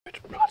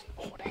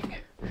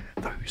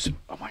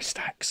my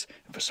stacks.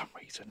 And for some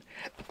reason,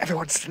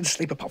 everyone's still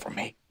asleep apart from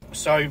me.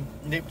 So,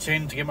 nipped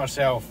in to get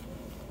myself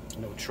a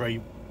little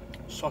treat,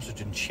 sausage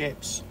and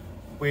chips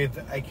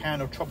with a can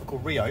of Tropical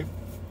Rio.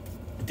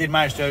 Did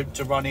manage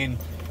to run in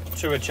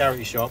to a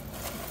charity shop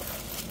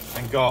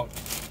and got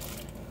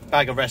a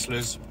bag of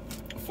wrestlers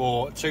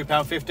for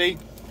 £2.50,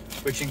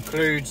 which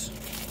includes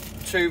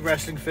 2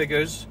 wrestling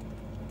figures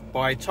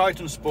by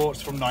Titan Sports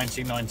from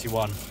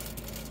 1991.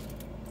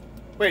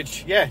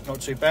 Which, yeah, not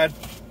too bad.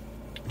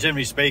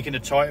 Generally speaking, the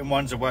Titan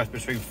ones are worth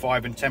between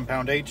 £5 and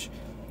 £10 each,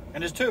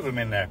 and there's 2 of them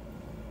in there.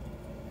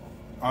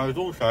 I was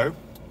also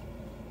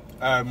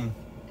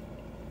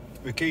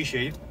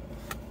Rikishi,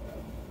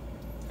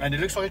 and it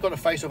looks like he's got a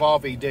face of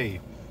RVD,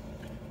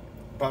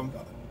 but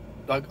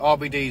like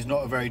RVD is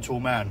not a very tall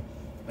man.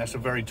 That's a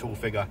very tall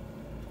figure.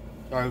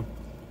 So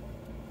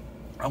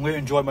I'm going to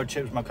enjoy my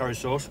chips with my curry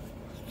sauce.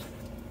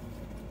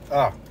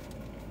 I'll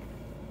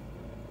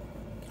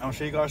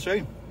see you guys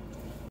soon.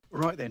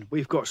 Right then,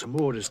 we've got some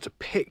orders to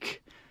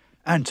pick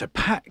and to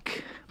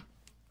pack.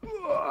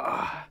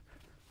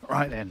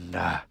 Right then.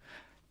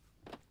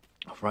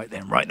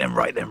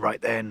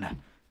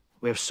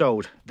 We have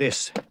sold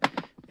this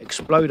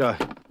Exploder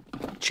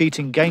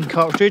cheating game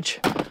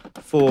cartridge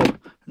for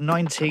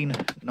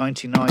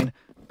 $19.99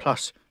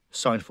 plus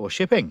signed for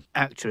shipping.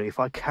 Actually, if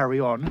I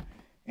carry on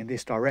in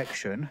this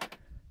direction,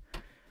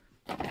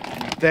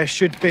 there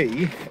should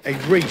be a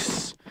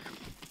Reese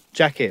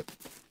jacket.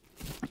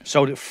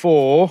 Sold it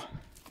for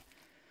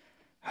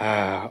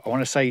I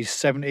want to say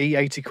 70,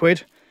 80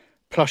 quid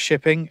plus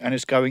shipping, and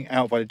it's going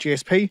out by the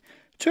GSP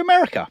to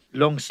America.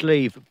 Long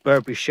sleeve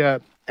Burberry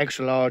shirt,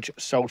 extra large,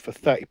 sold for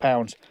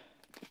 £30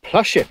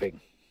 plus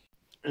shipping.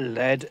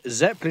 Led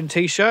Zeppelin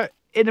t-shirt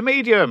in a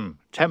medium,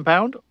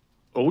 £10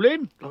 all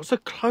in. Lots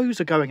of clothes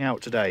are going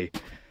out today.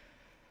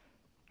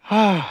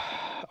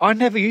 I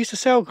never used to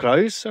sell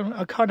clothes, and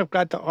I'm kind of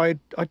glad that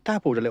I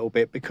dabbled a little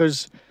bit,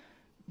 because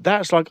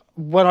that's like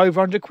well over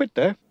 100 quid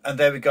there. And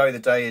there we go, the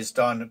day is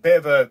done. A bit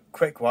of a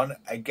quick one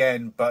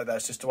again, but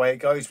that's just the way it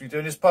goes. We're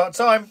doing this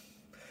part-time.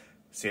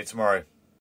 See you tomorrow.